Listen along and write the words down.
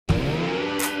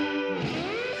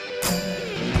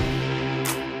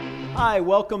Hi,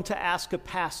 welcome to Ask a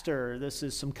Pastor. This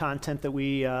is some content that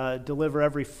we deliver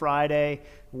every Friday,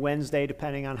 Wednesday,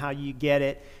 depending on how you get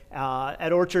it,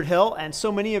 at Orchard Hill. And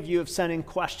so many of you have sent in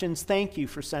questions. Thank you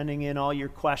for sending in all your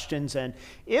questions. And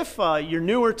if you're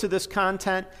newer to this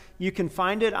content, you can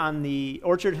find it on the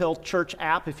Orchard Hill Church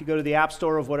app. If you go to the App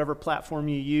Store of whatever platform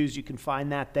you use, you can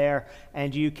find that there.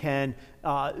 And you can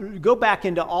go back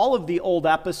into all of the old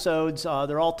episodes.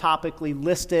 They're all topically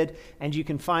listed, and you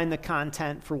can find the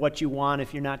content for what you want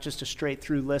if you're not just a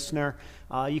straight-through listener.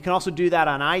 You can also do that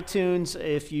on iTunes.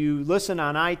 If you listen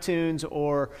on iTunes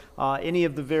or any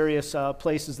of the various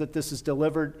places that this is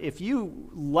delivered, if you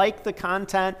like the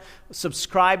content,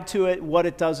 subscribe to it. What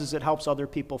it does is it helps other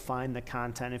people find the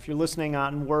content. If you're listening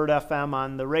on Word FM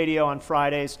on the radio on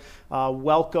Fridays,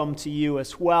 welcome to you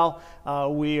as well.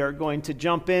 We are going to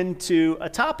jump into a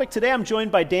topic today. I'm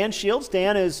joined by Dan Shields.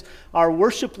 Dan is our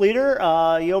worship leader.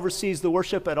 He oversees the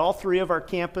worship at all three of our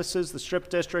campuses, the Strip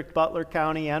District, Butler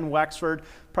County, and Wexford.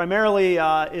 Primarily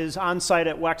is on site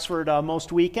at Wexford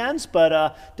most weekends,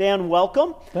 but Dan,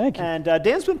 welcome. Thank you. And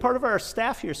Dan's been part of our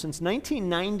staff here since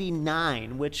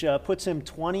 1999, which puts him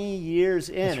 20 years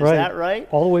in. That's right. Is that right?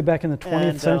 All the way back in the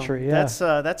 20th century,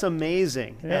 yeah. That's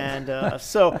amazing. Yeah. And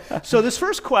so this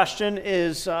first question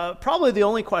is probably the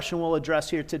only question we'll address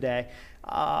here today,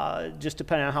 just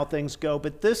depending on how things go.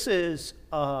 But this is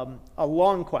a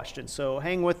long question, so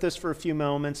hang with this for a few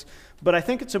moments. But I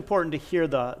think it's important to hear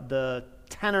the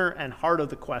tenor and heart of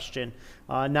the question,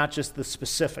 not just the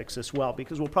specifics as well,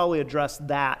 because we'll probably address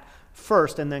that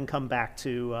first and then come back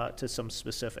to some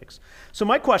specifics. So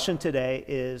my question today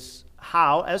is,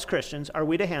 how, as Christians, are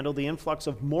we to handle the influx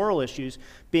of moral issues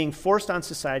being forced on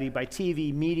society by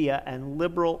TV, media, and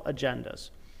liberal agendas?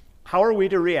 How are we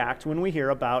to react when we hear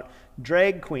about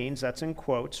drag queens, that's in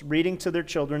quotes, reading to their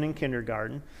children in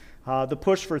kindergarten, the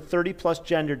push for 30-plus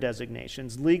gender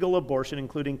designations, legal abortion,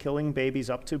 including killing babies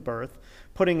up to birth,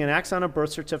 putting an X on a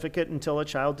birth certificate until a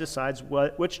child decides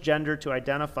which gender to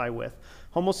identify with,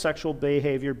 homosexual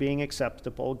behavior being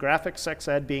acceptable, graphic sex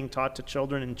ed being taught to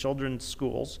children in children's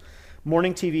schools,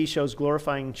 morning TV shows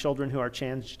glorifying children who are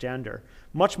transgender.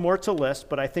 Much more to list,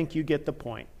 but I think you get the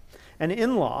point. An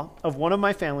in-law of one of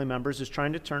my family members is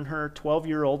trying to turn her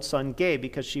 12-year-old son gay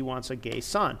because she wants a gay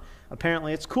son.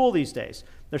 Apparently, it's cool these days.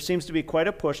 There seems to be quite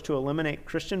a push to eliminate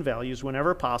Christian values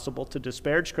whenever possible to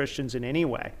disparage Christians in any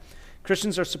way.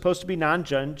 Christians are supposed to be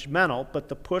non-judgmental, but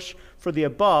the push for the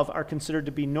above are considered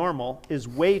to be normal is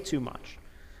way too much.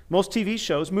 Most TV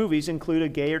shows, movies include a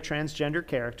gay or transgender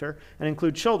character and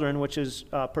include children, which is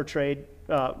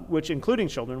including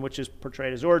children, which is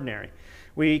portrayed as ordinary.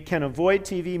 We can avoid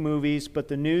TV movies, but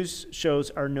the news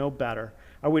shows are no better.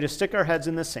 Are we to stick our heads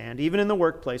in the sand? Even in the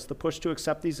workplace, the push to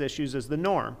accept these issues is the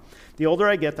norm. The older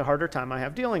I get, the harder time I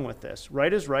have dealing with this.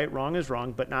 Right is right, wrong is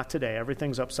wrong, but not today.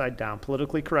 Everything's upside down.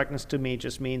 Politically correctness to me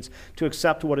just means to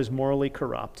accept what is morally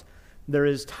corrupt. There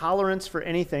is tolerance for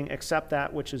anything except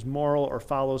that which is moral or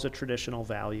follows a traditional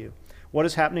value. What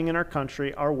is happening in our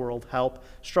country, our world, help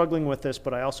struggling with this,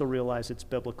 but I also realize it's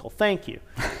biblical. Thank you.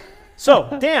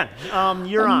 So, Dan,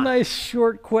 you're on. Nice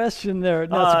short question there.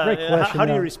 No, it's a great question. How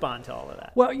do you respond to all of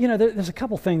that? Well, there's a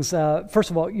couple things. First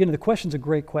of all, the question's a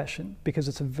great question because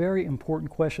it's a very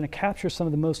important question. It captures some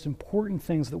of the most important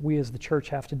things that we as the church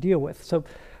have to deal with. So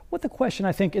what the question,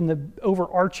 I think, in the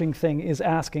overarching thing is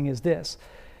asking is this.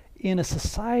 In a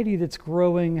society that's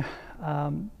growing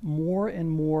more and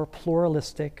more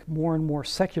pluralistic, more and more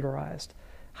secularized,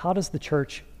 how does the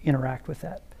church interact with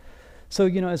that? So,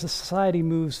 as a society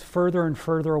moves further and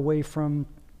further away from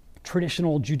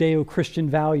traditional Judeo-Christian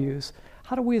values,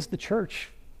 how do we as the church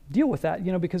deal with that?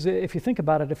 Because if you think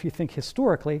about it, if you think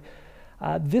historically,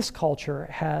 this culture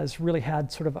has really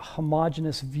had sort of a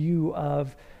homogeneous view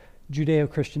of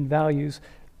Judeo-Christian values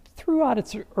throughout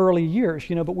its early years,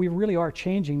 but we really are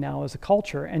changing now as a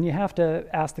culture. And you have to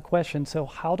ask the question, so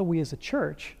how do we as a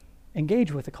church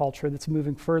engage with a culture that's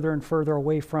moving further and further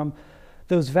away from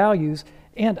those values?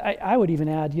 And I would even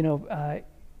add,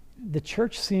 the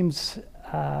church seems,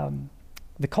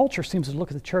 the culture seems to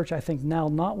look at the church, I think now,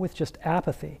 not with just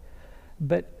apathy,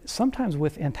 but sometimes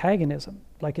with antagonism,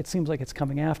 like it seems like it's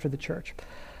coming after the church.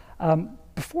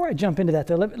 Before I jump into that,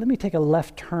 though, let me take a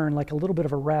left turn, like a little bit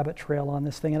of a rabbit trail on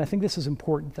this thing, and I think this is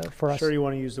important, though, for us. Sure you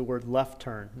want to use the word left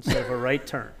turn instead of a right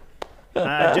turn.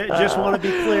 Just want to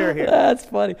be clear here. That's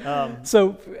funny.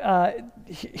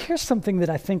 Here's something that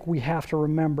I think we have to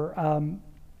remember.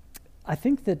 I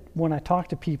think that when I talk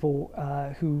to people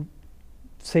who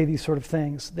say these sort of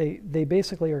things, they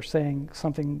basically are saying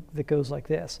something that goes like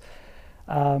this.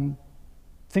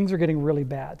 Things are getting really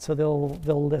bad. So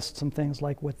they'll list some things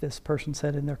like what this person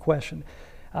said in their question.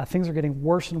 Things are getting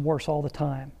worse and worse all the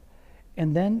time.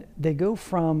 And then they go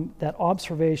from that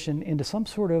observation into some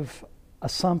sort of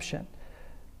assumption.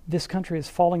 This country is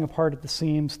falling apart at the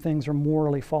seams, things are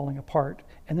morally falling apart.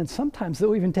 And then sometimes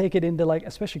they'll even take it into, like,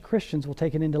 especially Christians will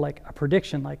take it into like a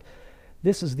prediction, like,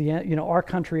 this is the end, you know, our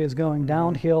country is going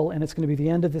downhill and it's going to be the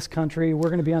end of this country. We're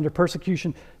going to be under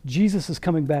persecution. Jesus is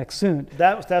coming back soon.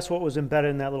 That's what was embedded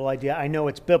in that little idea. I know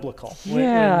it's biblical.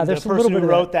 Yeah, there's a little bit of that. The person who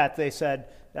wrote that, they said,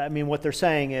 I mean, what they're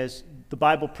saying is the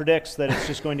Bible predicts that it's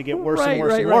just going to get worse and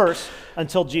worse and worse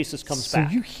until Jesus comes back.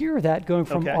 So you hear that going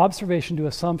from observation to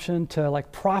assumption to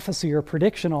like prophecy or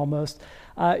prediction almost.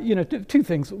 You know, two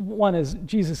things. One is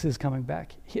Jesus is coming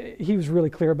back. He was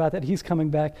really clear about that. He's coming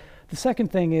back. The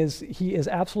second thing is he is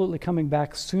absolutely coming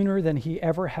back sooner than he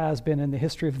ever has been in the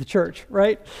history of the church,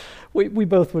 right? We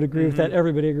both would agree with that.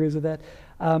 Everybody agrees with that.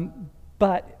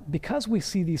 But because we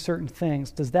see these certain things,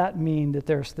 does that mean that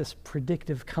there's this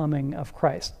predictive coming of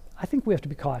Christ? I think we have to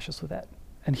be cautious with that.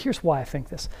 And here's why I think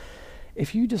this.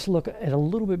 If you just look at a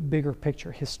little bit bigger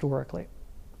picture historically,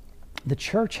 the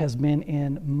church has been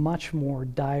in much more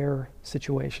dire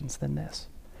situations than this.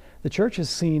 The church has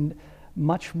seen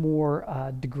much more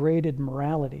degraded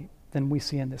morality than we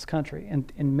see in this country.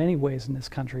 And in many ways in this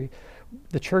country,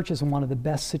 the church is in one of the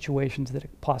best situations that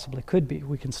it possibly could be.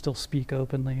 We can still speak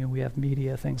openly, and we have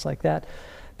media, things like that.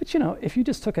 But, you know, if you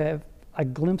just took a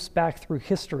glimpse back through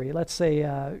history, let's say,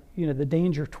 you know, the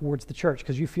danger towards the church,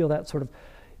 because you feel that sort of,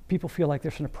 people feel like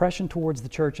there's an oppression towards the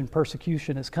church and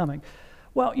persecution is coming.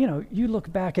 Well, you know, you look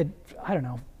back at, I don't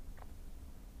know,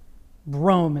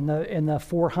 Rome in the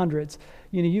 400s.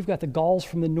 You know, you've got the Gauls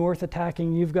from the north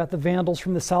attacking, you've got the Vandals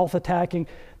from the south attacking.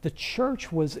 The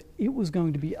church was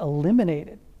going to be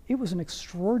eliminated. It was an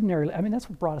extraordinary, I mean, that's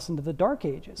what brought us into the Dark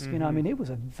Ages. You know, I mean, it was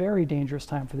a very dangerous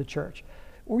time for the church.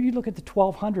 Or you look at the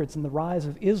 1200s and the rise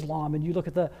of Islam, and you look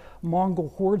at the Mongol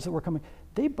hordes that were coming.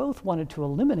 They both wanted to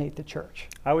eliminate the church.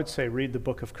 I would say read the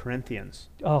book of Corinthians.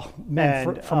 Oh,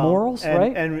 man, for morals,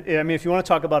 right? And I mean, if you want to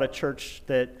talk about a church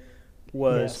that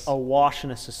was awash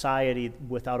in a society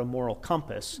without a moral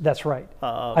compass. That's right.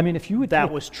 I mean, if you would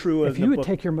was true of if you would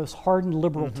take your most hardened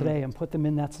liberal today and put them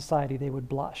in that society, they would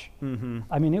blush.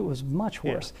 I mean, it was much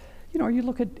worse. You know, you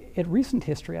look at recent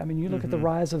history. I mean, you look at the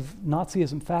rise of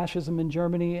Nazism, fascism in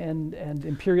Germany, and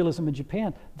imperialism in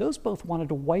Japan. Those both wanted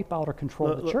to wipe out or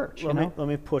control the church. Let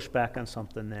me push back on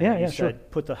something there. You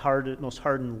said put the most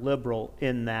hardened liberal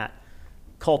in that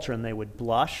culture and they would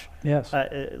blush. Yes.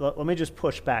 Let me just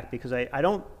push back, because I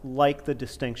don't like the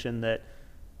distinction that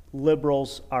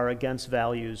liberals are against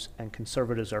values and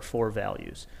conservatives are for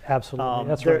values. Absolutely,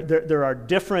 that's right. There are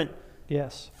different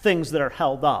things that are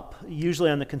held up. Usually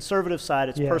on the conservative side,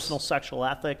 it's personal sexual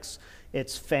ethics,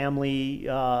 it's family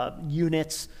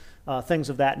units, things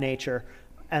of that nature.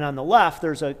 And on the left,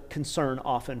 there's a concern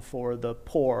often for the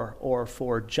poor or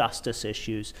for justice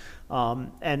issues.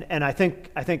 And I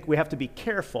think we have to be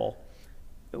careful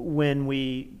when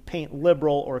we paint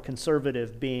liberal or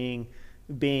conservative being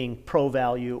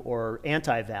pro-value or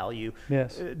anti-value.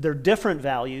 Yes. They're different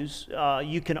values.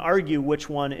 You can argue which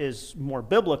one is more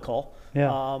biblical.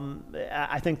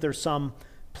 I think there's some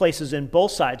places in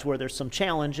both sides where there's some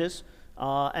challenges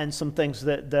and some things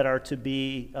that are to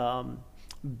be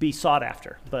sought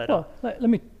after. But well, let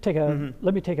me take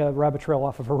a rabbit trail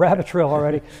off of a rabbit trail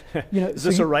already. You know, is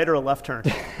this a right or a left turn?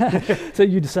 So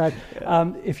you decide.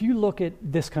 If you look at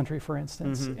this country, for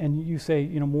instance, and you say,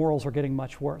 you know, morals are getting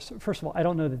much worse. First of all, I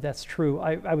don't know that that's true.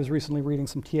 I was recently reading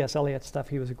some T.S. Eliot stuff.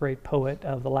 He was a great poet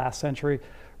of the last century,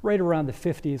 right around the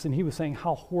 50s, and he was saying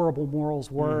how horrible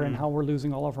morals were and how we're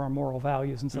losing all of our moral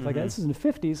values and stuff like that. This is in the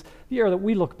 50s. The era that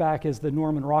we look back is the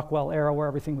Norman Rockwell era, where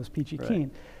everything was peachy keen.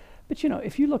 But you know,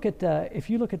 if you look at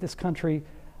this country,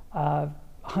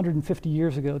 150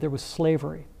 years ago, there was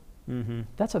slavery.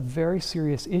 That's a very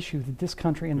serious issue that this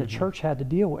country and the church had to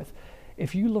deal with.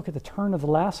 If you look at the turn of the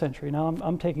last century, now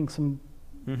I'm taking some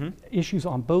issues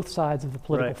on both sides of the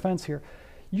political fence here.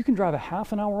 You can drive a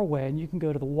half an hour away and you can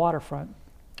go to the waterfront.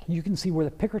 You can see where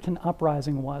the Pickerton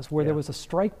Uprising was, where there was a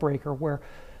strike breaker, where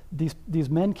these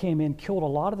men came in, killed a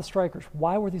lot of the strikers.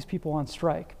 Why were these people on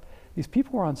strike? These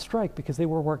people were on strike because they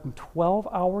were working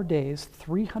 12-hour days,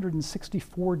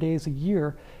 364 days a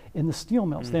year in the steel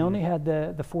mills. They only had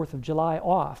the 4th of July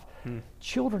off.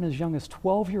 Children as young as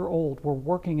 12-year-old were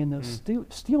working in those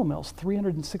steel mills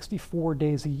 364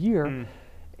 days a year.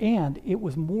 And it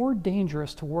was more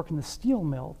dangerous to work in the steel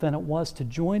mill than it was to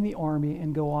join the army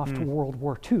and go off to World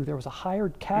War II. There was a higher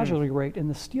casualty rate in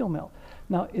the steel mill.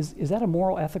 Now, is that a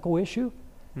moral ethical issue?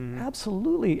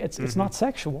 Absolutely. It's not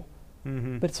sexual.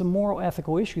 But it's a moral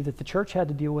ethical issue that the church had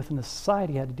to deal with and the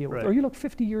society had to deal with. Or you look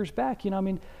 50 years back, you know, I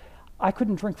mean, I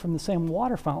couldn't drink from the same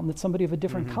water fountain that somebody of a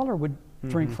different color would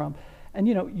drink from. And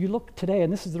you look today,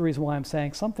 and this is the reason why I'm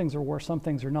saying some things are worse, some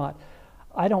things are not.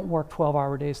 I don't work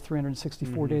 12-hour days,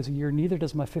 364 days a year, neither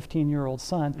does my 15-year-old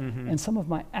son. And some of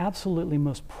my absolutely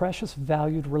most precious,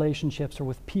 valued relationships are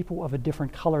with people of a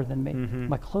different color than me.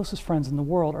 My closest friends in the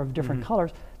world are of different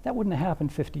colors. That wouldn't have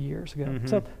happened 50 years ago.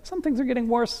 So some things are getting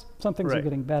worse, some things are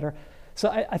getting better. So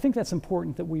I think that's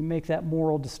important that we make that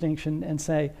moral distinction and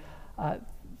say,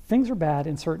 things are bad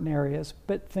in certain areas,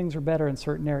 but things are better in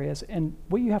certain areas. And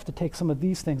what you have to take some of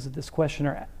these things that this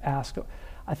questioner asked,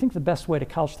 I think the best way to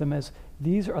couch them is,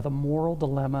 these are the moral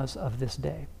dilemmas of this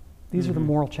day. These are the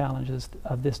moral challenges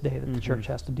of this day that the church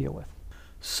has to deal with.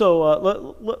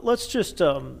 So let's just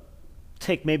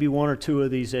take maybe one or two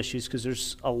of these issues, because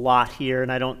there's a lot here,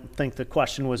 and I don't think the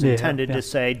question was intended to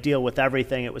say deal with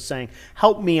everything. It was saying,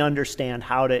 help me understand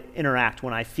how to interact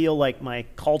when I feel like my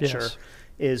culture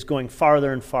is going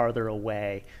farther and farther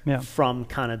away from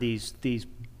kind of these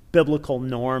biblical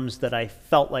norms that I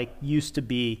felt like used to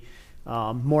be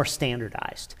more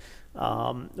standardized.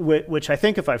 Which I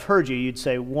think if I've heard you, you'd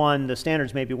say, one, the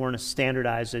standards maybe weren't as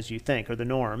standardized as you think, or the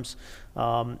norms,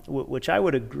 which I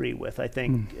would agree with. I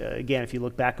think, again, if you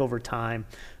look back over time,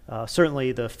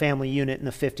 certainly the family unit in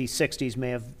the 50s, 60s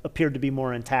may have appeared to be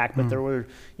more intact, but there were,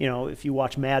 if you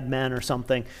watch Mad Men or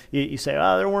something, you say,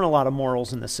 oh, there weren't a lot of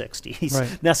morals in the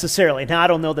 60s necessarily. Now, I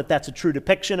don't know that that's a true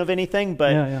depiction of anything,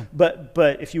 but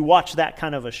but if you watch that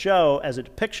kind of a show as a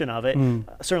depiction of it,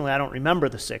 certainly I don't remember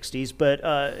the 60s,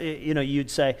 but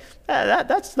you'd say,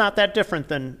 that's not that different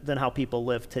than how people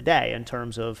live today in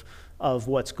terms of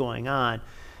what's going on.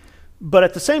 But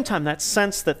at the same time, that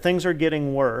sense that things are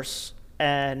getting worse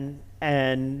and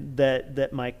that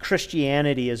my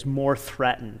Christianity is more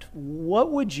threatened,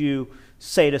 what would you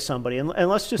say to somebody? And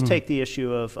let's just take the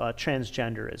issue of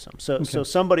transgenderism. So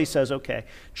somebody says, okay,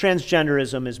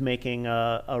 transgenderism is making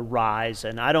a rise,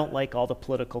 and I don't like all the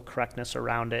political correctness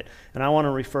around it, and I want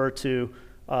to refer to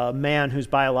a man who's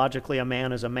biologically a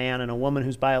man as a man, and a woman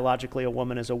who's biologically a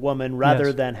woman as a woman,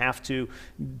 rather than have to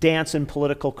dance in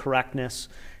political correctness.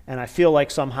 And I feel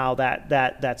like somehow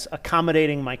that's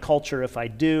accommodating my culture if I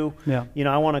do.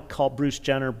 I want to call Bruce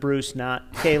Jenner Bruce,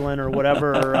 not Kaylin or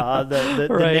whatever the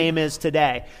name is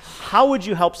today. How would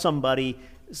you help somebody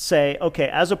say, okay,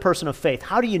 as a person of faith,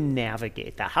 how do you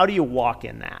navigate that? How do you walk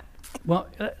in that? Well,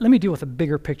 let me deal with a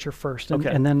bigger picture first,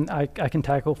 and then I can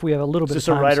tackle, if we have a little bit of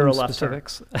time, a right or a some left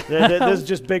specifics. This is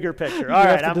just bigger picture. All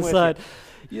right, I'm with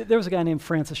you. There was a guy named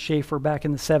Francis Schaeffer back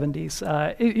in the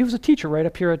 70s. He was a teacher right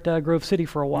up here at Grove City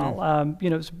for a while. He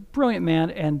was a brilliant man,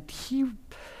 and he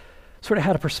sort of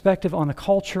had a perspective on the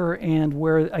culture and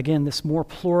where, again, this more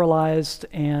pluralized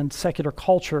and secular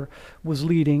culture was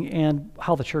leading and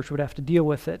how the church would have to deal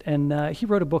with it. And he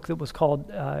wrote a book that was called,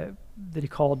 that he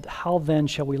called How Then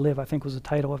Shall We Live, I think was the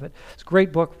title of it. It's a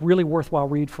great book, really worthwhile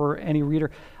read for any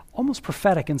reader, almost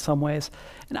prophetic in some ways.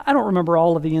 And I don't remember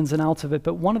all of the ins and outs of it,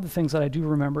 but one of the things that I do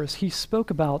remember is he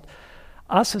spoke about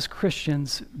us as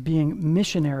Christians being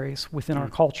missionaries within our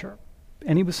culture.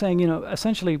 And he was saying,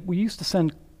 essentially, we used to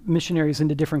send missionaries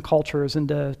into different cultures,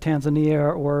 into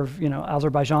Tanzania or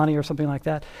Azerbaijani or something like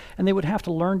that, and they would have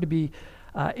to learn to be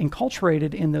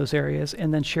enculturated in those areas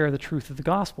and then share the truth of the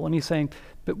gospel. And he's saying,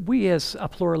 but we as a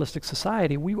pluralistic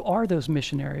society, we are those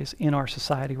missionaries in our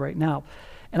society right now.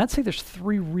 And I'd say there's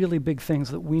three really big things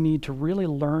that we need to really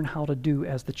learn how to do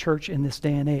as the church in this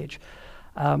day and age.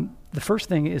 The first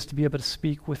thing is to be able to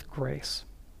speak with grace.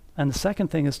 And the second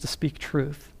thing is to speak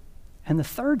truth. And the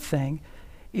third thing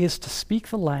is to speak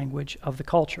the language of the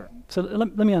culture. So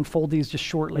let me unfold these just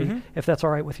shortly, if that's all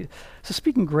right with you. So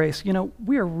speaking grace,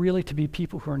 we are really to be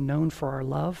people who are known for our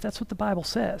love. That's what the Bible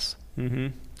says.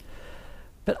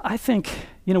 But I think,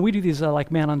 we do these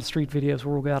like man on the street videos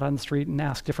where we'll go out on the street and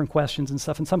ask different questions and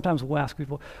stuff. And sometimes we'll ask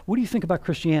people, what do you think about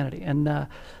Christianity? And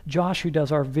Josh, who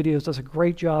does our videos, does a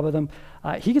great job of them.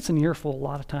 He gets an earful a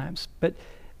lot of times. But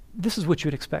this is what you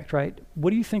would expect, right? What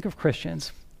do you think of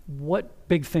Christians? What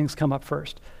big things come up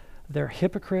first? They're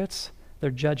hypocrites,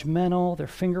 they're judgmental, they're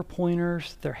finger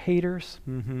pointers, they're haters.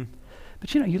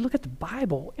 But you look at the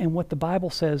Bible and what the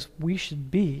Bible says we should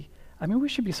be. I mean, we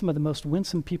should be some of the most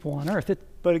winsome people on earth.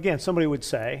 But again, somebody would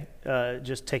say,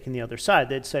 just taking the other side,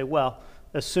 they'd say, well,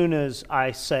 as soon as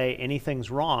I say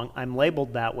anything's wrong, I'm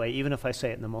labeled that way, even if I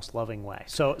say it in the most loving way.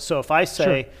 So if I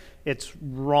say it's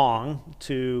wrong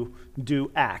to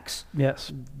do X,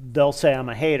 they'll say I'm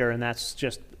a hater, and that's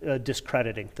just a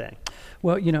discrediting thing.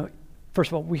 Well, first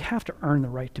of all, we have to earn the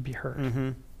right to be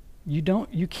heard.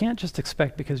 You can't just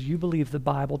expect because you believe the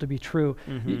Bible to be true.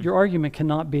 Your argument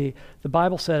cannot be, the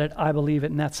Bible said it, I believe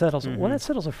it, and that settles it. Well, that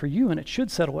settles it for you, and it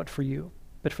should settle it for you.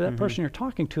 But for that person you're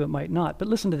talking to, it might not. But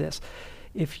listen to this.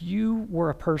 If you were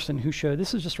a person who showed,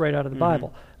 this is just right out of the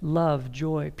Bible, love,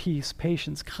 joy, peace,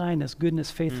 patience, kindness,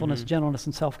 goodness, faithfulness, gentleness,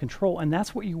 and self-control, and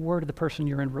that's what you were to the person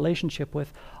you're in relationship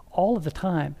with all of the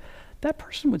time, that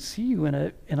person would see you in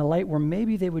a light where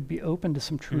maybe they would be open to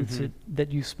some truths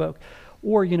that you spoke.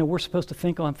 Or, we're supposed to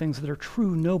think on things that are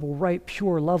true, noble, right,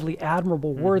 pure, lovely,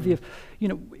 admirable, worthy of,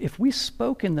 if we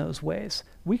spoke in those ways,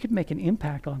 we could make an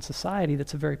impact on society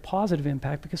that's a very positive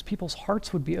impact because people's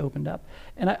hearts would be opened up.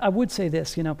 And I would say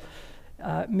this,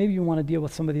 maybe you want to deal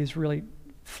with some of these really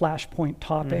flashpoint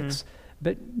topics,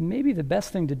 but maybe the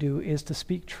best thing to do is to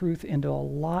speak truth into a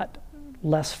lot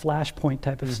less flashpoint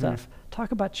type of stuff.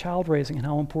 Talk about child raising and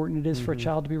how important it is for a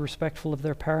child to be respectful of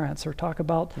their parents, or talk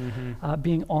about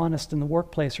being honest in the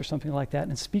workplace or something like that,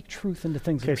 and speak truth into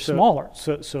things that are smaller.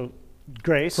 So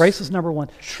grace. Grace is number one.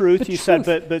 Truth, but you truth.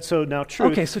 said, but so now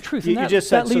truth. Okay, so truth. You, and that, you just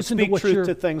said, that so leads into speak what truth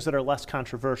to things that are less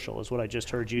controversial, is what I just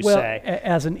heard you say.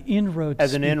 As an inroad.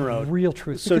 As an inroad. Real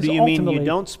truth. So do you mean you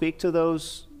don't speak to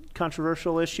those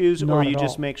controversial issues, or you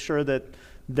just make sure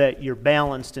that you're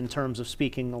balanced in terms of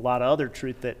speaking a lot of other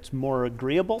truth that's more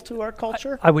agreeable to our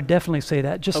culture? I would definitely say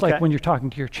that. Just like when you're talking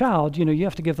to your child, you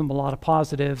have to give them a lot of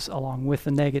positives along with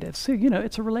the negatives. So,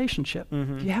 it's a relationship.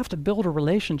 You have to build a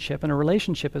relationship, and a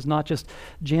relationship is not just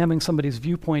jamming somebody's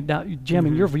viewpoint down,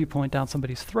 jamming your viewpoint down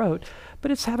somebody's throat,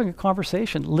 but it's having a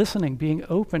conversation, listening, being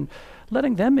open,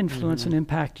 letting them influence and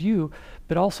impact you,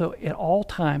 but also at all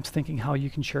times thinking how you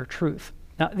can share truth.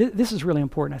 Now, this is really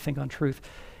important, I think, on truth.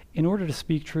 In order to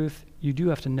speak truth, you do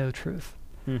have to know truth.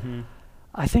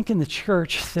 I think in the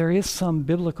church, there is some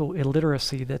biblical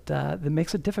illiteracy that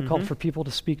makes it difficult for people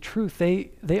to speak truth.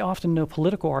 They often know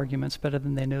political arguments better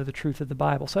than they know the truth of the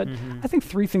Bible. So I think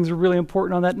three things are really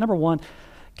important on that. Number one,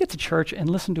 get to church and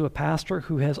listen to a pastor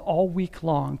who has all week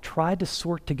long tried to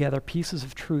sort together pieces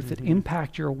of truth that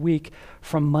impact your week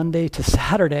from Monday to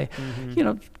Saturday.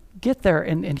 Get there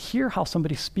and hear how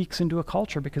somebody speaks into a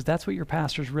culture, because that's what your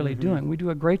pastor's really doing. We do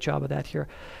a great job of that here.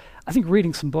 I think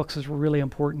reading some books is a really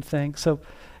important thing. So,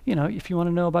 if you want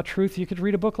to know about truth, you could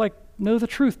read a book like Know the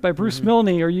Truth by Bruce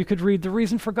Milne, or you could read The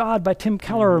Reason for God by Tim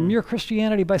Keller, or Mere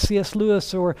Christianity by C.S.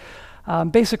 Lewis, or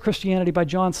Basic Christianity by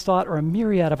John Stott, or a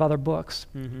myriad of other books.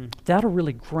 That'll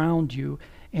really ground you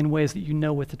in ways that you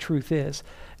know what the truth is.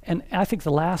 And I think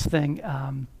the last thing,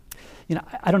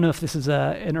 I don't know if this is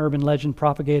an urban legend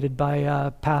propagated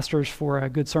by pastors for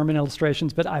good sermon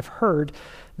illustrations, but I've heard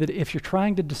that if you're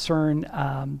trying to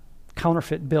discern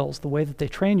counterfeit bills, the way that they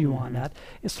train you on that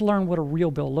is to learn what a real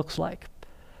bill looks like.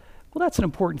 Well, that's an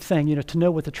important thing, to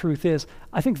know what the truth is.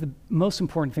 I think the most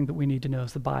important thing that we need to know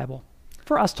is the Bible.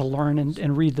 For us to learn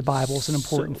and read the Bible is an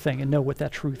important thing, and know what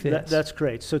that truth is. That's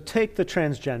great. So take the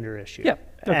transgender issue. Yeah.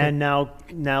 Okay. And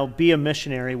now be a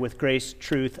missionary with grace,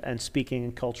 truth, and speaking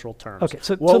in cultural terms. Okay,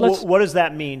 so what does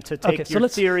that mean to take your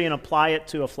let's theory and apply it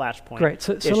to a flashpoint? Great.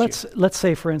 So let's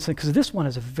say, for instance, because this one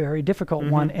is a very difficult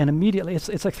one, and immediately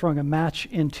it's like throwing a match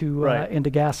into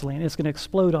gasoline. It's going to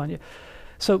explode on you.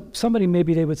 So somebody,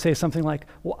 maybe they would say something like,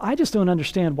 well, I just don't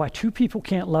understand why two people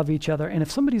can't love each other, and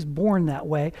if somebody's born that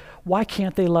way, why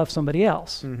can't they love somebody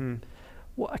else?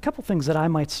 Well, a couple things that I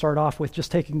might start off with,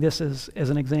 just taking this as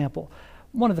an example.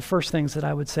 One of the first things that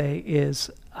I would say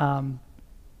is,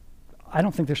 I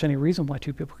don't think there's any reason why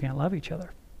two people can't love each other.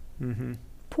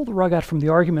 Pull the rug out from the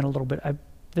argument a little bit.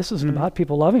 This isn't about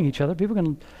people loving each other. People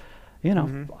can,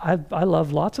 I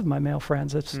love lots of my male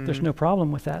friends. There's no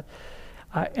problem with that.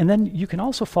 And then you can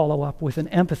also follow up with an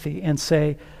empathy and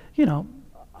say,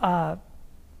 that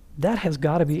has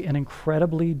got to be an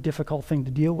incredibly difficult thing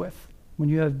to deal with. When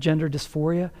you have gender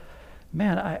dysphoria,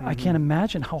 man, I can't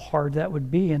imagine how hard that would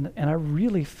be, and I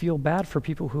really feel bad for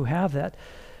people who have that.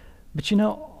 But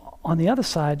on the other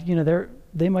side,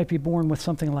 they might be born with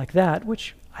something like that,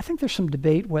 which I think there's some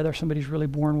debate whether somebody's really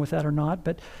born with that or not.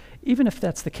 But even if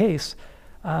that's the case,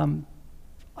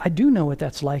 I do know what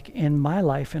that's like in my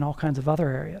life in all kinds of other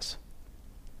areas.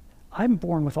 I'm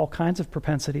born with all kinds of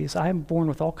propensities. I'm born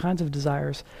with all kinds of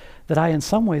desires that I in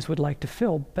some ways would like to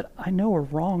fill, but I know are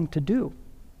wrong to do.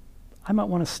 I might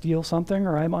want to steal something,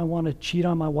 or I might want to cheat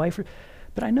on my wife,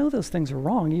 but I know those things are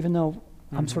wrong, even though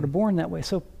I'm sort of born that way.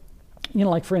 So,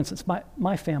 like for instance,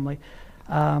 my family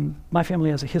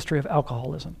has a history of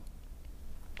alcoholism.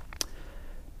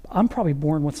 I'm probably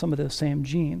born with some of those same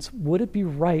genes. Would it be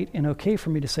right and okay for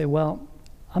me to say, well,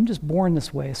 I'm just born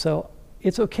this way, so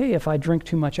it's okay if I drink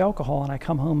too much alcohol and I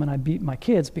come home and I beat my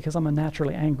kids because I'm a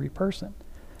naturally angry person?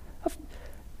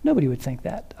 Nobody would think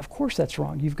that. Of course that's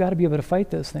wrong. You've got to be able to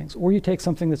fight those things. Or you take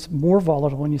something that's more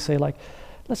volatile and you say, like,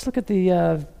 let's look at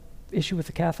the issue with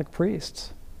the Catholic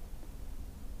priests.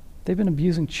 They've been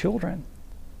abusing children.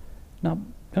 Now,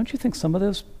 don't you think some of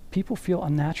those people feel a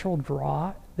natural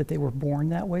draw that they were born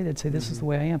that way? They'd say, this is the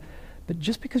way I am. But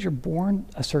just because you're born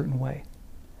a certain way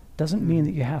doesn't mean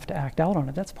that you have to act out on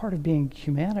it. That's part of being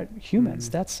humans.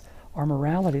 That's our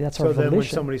morality. That's our volition. So then when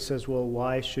somebody says, well,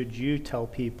 why should you tell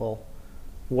people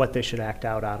what they should act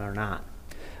out on or not?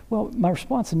 Well, my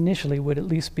response initially would at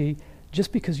least be,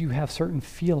 just because you have certain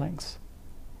feelings,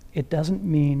 it doesn't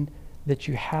mean that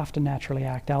you have to naturally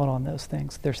act out on those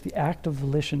things. There's the act of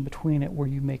volition between it where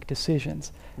you make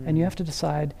decisions. And you have to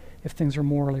decide if things are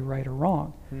morally right or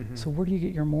wrong. So where do you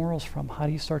get your morals from? How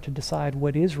do you start to decide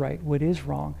what is right, what is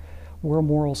wrong, where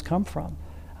morals come from?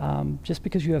 Just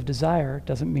because you have desire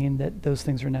doesn't mean that those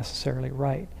things are necessarily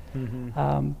right.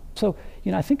 So,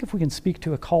 I think if we can speak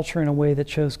to a culture in a way that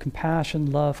shows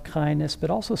compassion, love, kindness,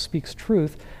 but also speaks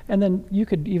truth, and then you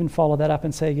could even follow that up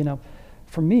and say,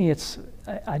 for me,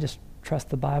 I just trust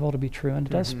the Bible to be true, and it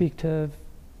does speak to,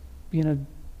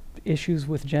 issues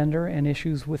with gender and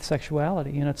issues with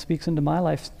sexuality. It speaks into my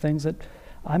life things that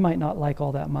I might not like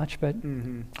all that much, but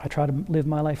I try to live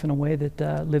my life in a way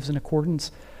that lives in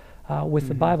accordance with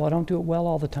the Bible. I don't do it well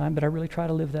all the time, but I really try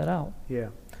to live that out. Yeah.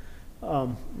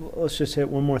 Let's just hit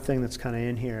one more thing that's kind of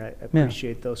in here. I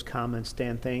appreciate those comments,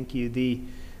 Dan. Thank you.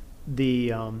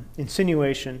 The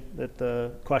insinuation that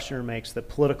the questioner makes that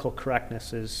political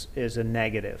correctness is a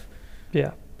negative.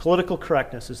 Yeah. Political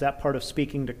correctness, is that part of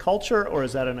speaking to culture, or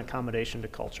is that an accommodation to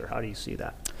culture? How do you see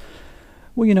that?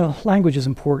 Well, language is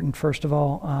important, first of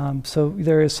all. So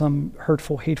there is some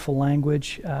hurtful, hateful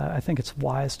language. I think it's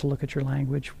wise to look at your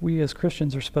language. We as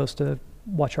Christians are supposed to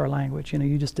watch our language.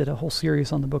 You just did a whole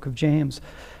series on the book of James.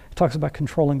 It talks about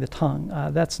controlling the tongue.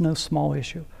 That's no small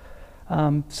issue.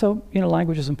 So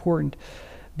language is important.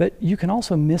 But you can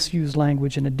also misuse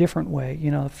language in a different way.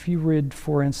 If you read,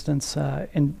 for instance,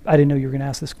 and I didn't know you were going to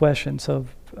ask this question, so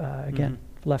again,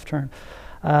 left turn.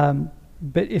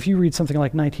 But if you read something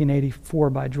like 1984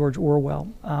 by George Orwell,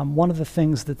 one of the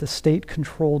things that the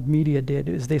state-controlled media did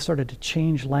is they started to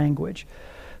change language.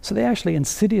 So they actually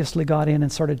insidiously got in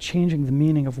and started changing the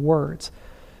meaning of words.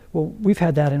 Well, we've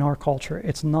had that in our culture.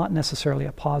 It's not necessarily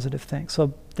a positive thing.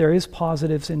 So there is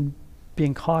positives in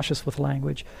being cautious with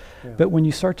language. But when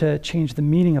you start to change the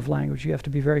meaning of language, you have to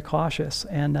be very cautious.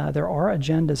 And there are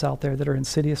agendas out there that are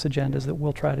insidious agendas that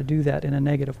will try to do that in a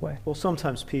negative way. Well,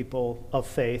 sometimes people of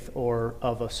faith or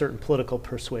of a certain political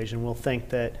persuasion will think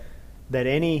that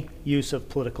any use of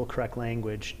politically correct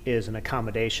language is an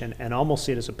accommodation and almost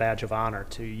see it as a badge of honor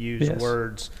to use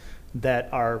words that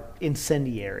are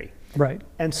incendiary. Right.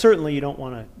 And certainly you don't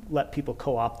want to let people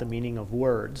co-opt the meaning of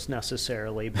words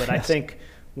necessarily, but I think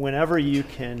whenever you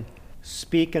can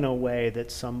speak in a way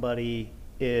that somebody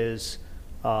is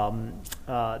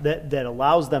that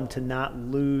allows them to not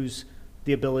lose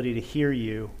the ability to hear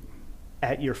you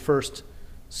at your first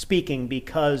speaking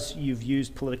because you've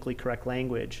used politically correct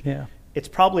language, it's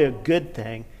probably a good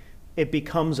thing. It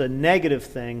becomes a negative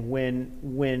thing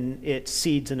when it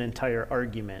seeds an entire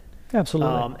argument.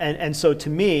 Absolutely. And so to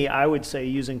me, I would say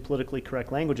using politically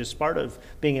correct language is part of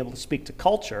being able to speak to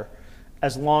culture,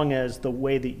 as long as the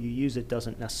way that you use it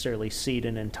doesn't necessarily seed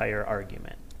an entire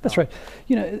argument. That's right.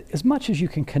 As much as you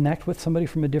can connect with somebody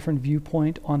from a different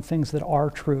viewpoint on things that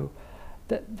are true,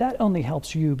 that only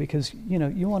helps you, because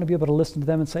you want to be able to listen to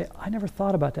them and say, I never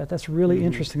thought about that. That's really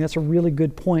interesting. That's a really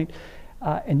good point.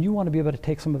 And you want to be able to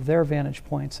take some of their vantage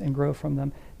points and grow from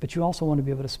them, but you also want to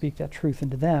be able to speak that truth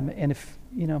into them. And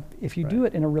if you do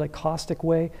it in a really caustic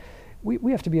way,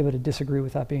 we have to be able to disagree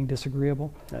without being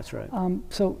disagreeable. That's right.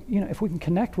 So, if we can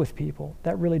connect with people,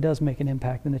 that really does make an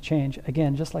impact and a change.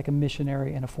 Again, just like a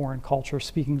missionary in a foreign culture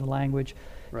speaking the language.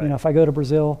 Right. If I go to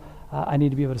Brazil, I need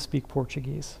to be able to speak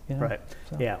Portuguese. Right.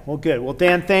 So. Yeah. Well, good. Well,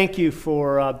 Dan, thank you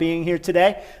for being here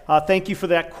today. Thank you for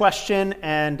that question.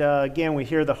 And again, we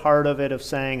hear the heart of it, of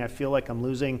saying, I feel like I'm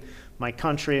losing my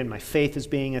country and my faith is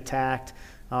being attacked.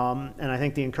 And I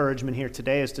think the encouragement here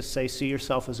today is to say, see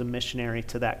yourself as a missionary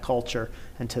to that culture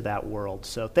and to that world.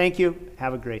 So thank you.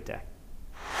 Have a great day.